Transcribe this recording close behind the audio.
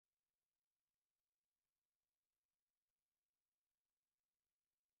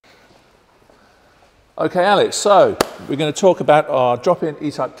Okay, Alex, so we're going to talk about our drop-in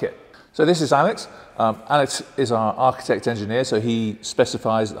E-Type kit. So this is Alex. Alex is our architect engineer, so he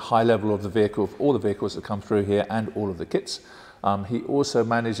specifies the high level of the vehicle, of all the vehicles that come through here and all of the kits. He also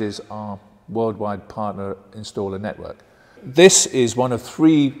manages our worldwide partner installer network. This is one of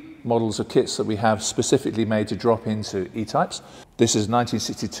 3 models of kits that we have specifically made to drop into E-Types. This is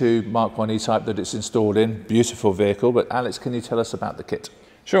 1962 Mark I E-Type that it's installed in. Beautiful vehicle, but Alex, can you tell us about the kit?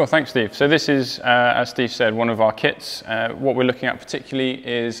 Sure, thanks Steve. So this is, as Steve said, one of our kits. What we're looking at particularly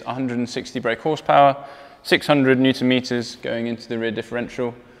is 160 brake horsepower, 600 Newton meters going into the rear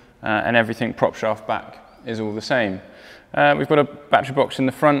differential, and everything prop shaft back is all the same. We've got a battery box in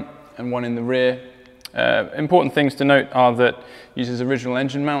the front and one in the rear. Important things to note are that it uses original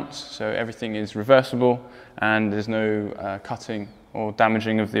engine mounts, so everything is reversible and there's no cutting or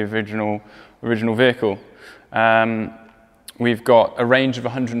damaging of the original vehicle. We've got a range of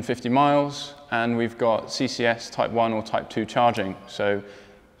 150 miles and we've got CCS Type 1 or Type 2 charging, so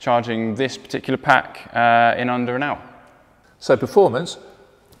charging this particular pack in under an hour. So performance,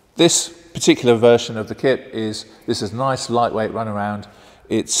 this particular version of the kit is nice lightweight run around.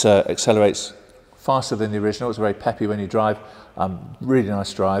 It accelerates faster than the original. It's very peppy when you drive, really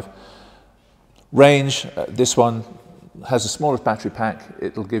nice drive. Range, this one has the smallest battery pack.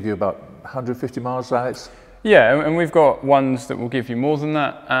 It'll give you about 150 miles, Alex. Yeah, and we've got ones that will give you more than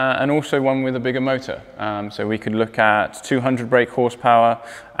that, and also one with a bigger motor. So we could look at 200 brake horsepower,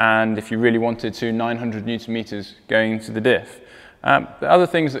 and if you really wanted to, 900 Newton meters going into the diff. The other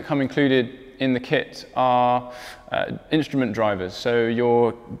things that come included in the kit are instrument drivers, so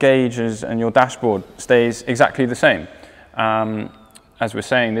your gauges and your dashboard stays exactly the same. As we're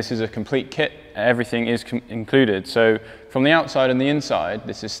saying, this is a complete kit, everything is included. So from the outside and the inside,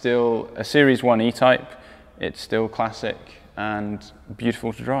 this is still a Series 1 E-Type. It's still classic and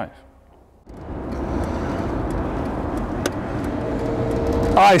beautiful to drive.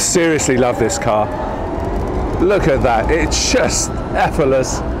 I seriously love this car. Look at that, it's just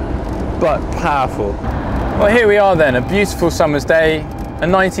effortless but powerful. Well, here we are then, a beautiful summer's day, a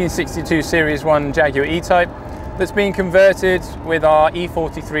 1962 Series 1 Jaguar E-Type that's been converted with our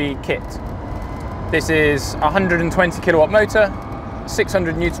E43 kit. This is a 120 kilowatt motor,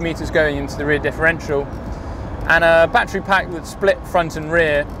 600 Newton meters going into the rear differential, and a battery pack that's split front and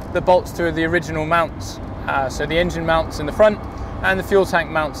rear that bolts to the original mounts. So the engine mounts in the front and the fuel tank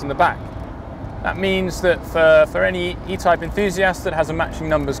mounts in the back. That means that for any E-Type enthusiast that has a matching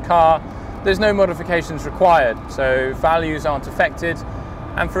numbers car, there's no modifications required, so values aren't affected.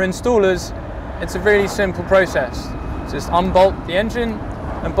 And for installers, it's a really simple process. Just unbolt the engine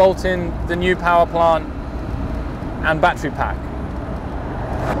and bolt in the new power plant and battery pack.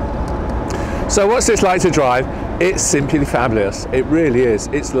 So what's this like to drive? It's simply fabulous. It really is.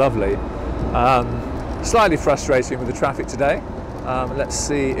 It's lovely. Slightly frustrating with the traffic today. Let's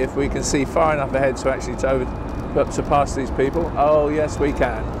see if we can see far enough ahead to actually to pass these people. Oh yes, we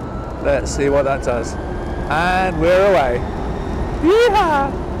can. Let's see what that does. And we're away. Yeehaw!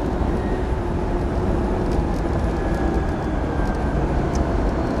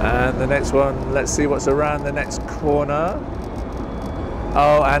 And the next one, let's see what's around the next corner.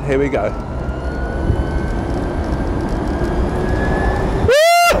 Oh, and here we go.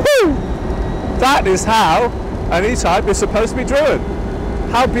 That is how an E-Type is supposed to be driven.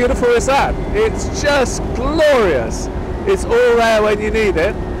 How beautiful is that? It's just glorious. It's all there when you need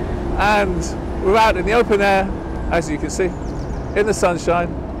it, and we're out in the open air, as you can see, in the sunshine,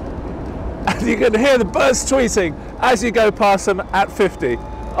 and you can hear the birds tweeting as you go past them at 50.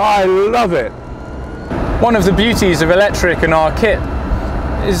 I love it. One of the beauties of electric in our kit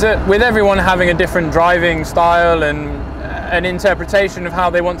is that with everyone having a different driving style and an interpretation of how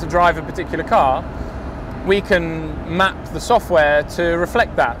they want to drive a particular car, we can map the software to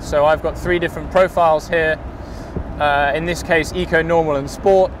reflect that. So I've got 3 different profiles here, in this case Eco, Normal and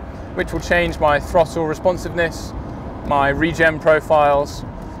Sport, which will change my throttle responsiveness, my regen profiles,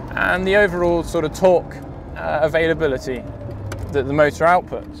 and the overall sort of torque availability that the motor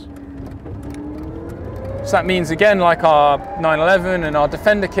outputs. So that means, again, like our 911 and our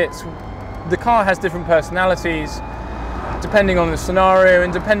Defender kits, the car has different personalities depending on the scenario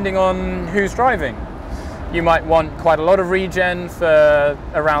and depending on who's driving. You might want quite a lot of regen for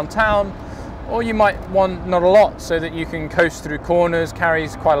around town, or you might want not a lot so that you can coast through corners,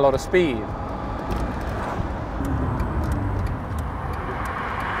 carries quite a lot of speed.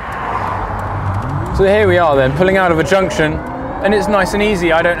 So here we are then, pulling out of a junction, and it's nice and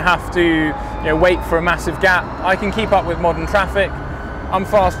easy. I don't have to wait for a massive gap. I can keep up with modern traffic. I'm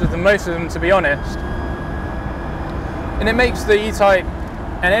faster than most of them, to be honest. And it makes the E-Type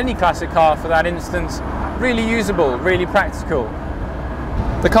and any classic car for that instance, really usable, really practical.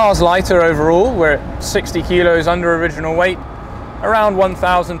 The car's lighter overall, we're at 60 kilos under original weight, around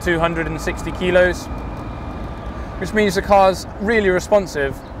 1,260 kilos, which means the car's really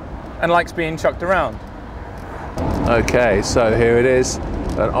responsive and likes being chucked around. Okay, so here it is,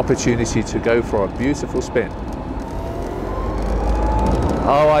 an opportunity to go for a beautiful spin.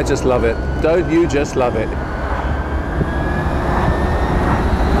 Oh, I just love it. Don't you just love it?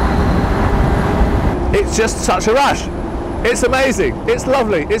 It's just such a rush. It's amazing, it's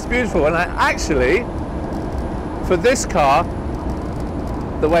lovely, it's beautiful. And I actually, for this car,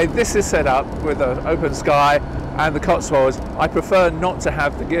 the way this is set up with the open sky and the Cotswolds, I prefer not to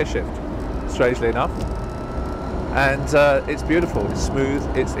have the gear shift, strangely enough. And it's beautiful, it's smooth,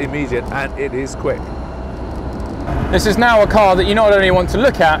 it's immediate, and it is quick. This is now a car that you not only want to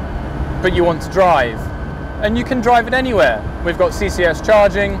look at, but you want to drive. And you can drive it anywhere. We've got CCS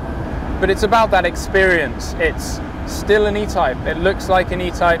charging, but it's about that experience. It's still an E-Type, it looks like an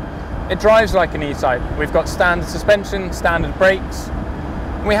E-Type, it drives like an E-Type. We've got standard suspension, standard brakes,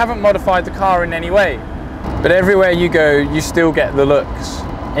 and we haven't modified the car in any way. But everywhere you go, you still get the looks.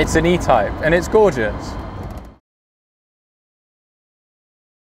 It's an E-Type, and it's gorgeous.